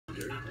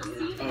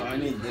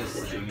need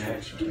this thing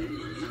actually.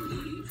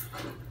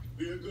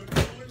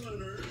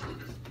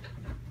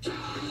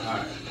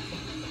 Alright.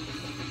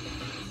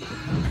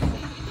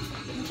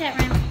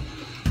 Chat room.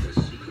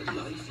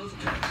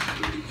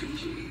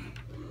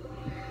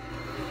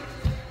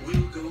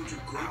 We'll go to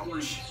great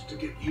lengths to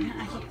get you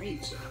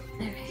pizza.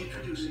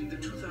 Introducing the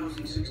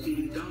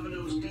 2016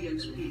 Domino's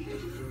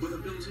DXP with a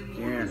built-in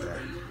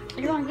water.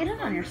 You want to get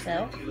it on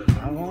yourself?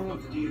 I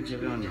won't get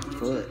it on your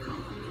foot.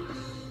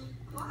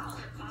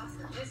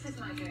 This is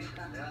my drink.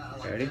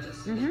 Ready?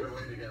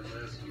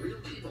 Real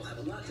people have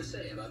a lot to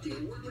say about the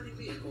award-winning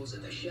vehicles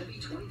in the Chevy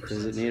 20%.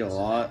 Does it need a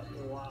lot?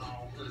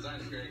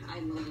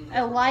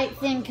 A light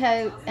thin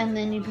coat, and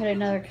then you put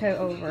another coat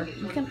over.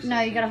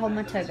 No, you gotta hold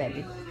my toe,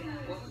 baby.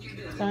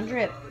 It's gonna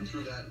drip.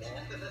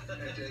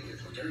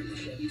 During the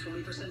Chevy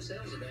 20%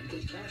 sales event,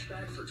 get cash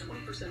back for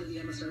 20% of the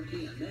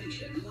MSRP on many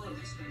Chevy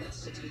models.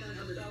 That's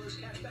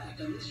 $6,900 cash back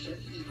on this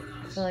Chevy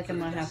Equinox. I feel like I'm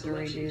gonna have to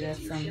redo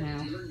this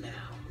somehow.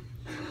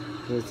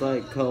 It's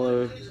like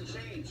color.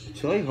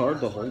 It's really hard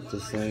to hold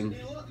this thing.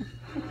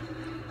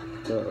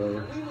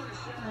 Uh-oh.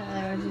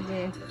 What'd you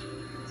do?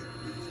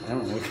 I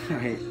don't look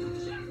right.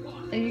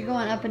 Are you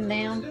going up and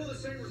down?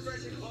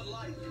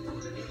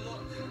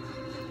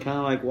 Kind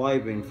of like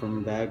wiping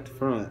from back to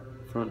front,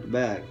 front to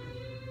back.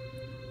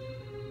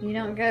 You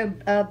don't go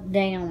up,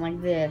 down like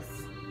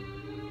this.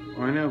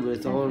 I know, but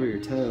it's all over your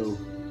toe.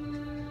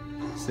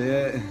 See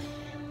it?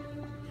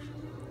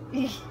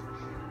 You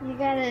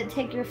gotta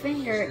take your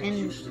finger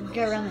and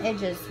go around the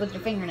edges with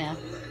your fingernail.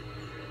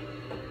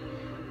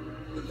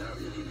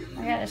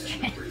 I gotta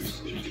straight.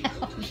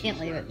 I can't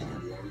leave it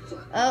now.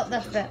 Oh,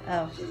 that's bad.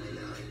 Oh.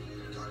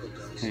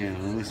 Hang on,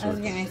 let me I was start.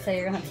 gonna say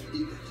you're gonna.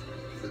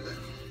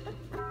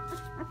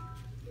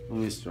 Let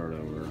me start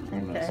over. I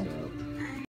messed up.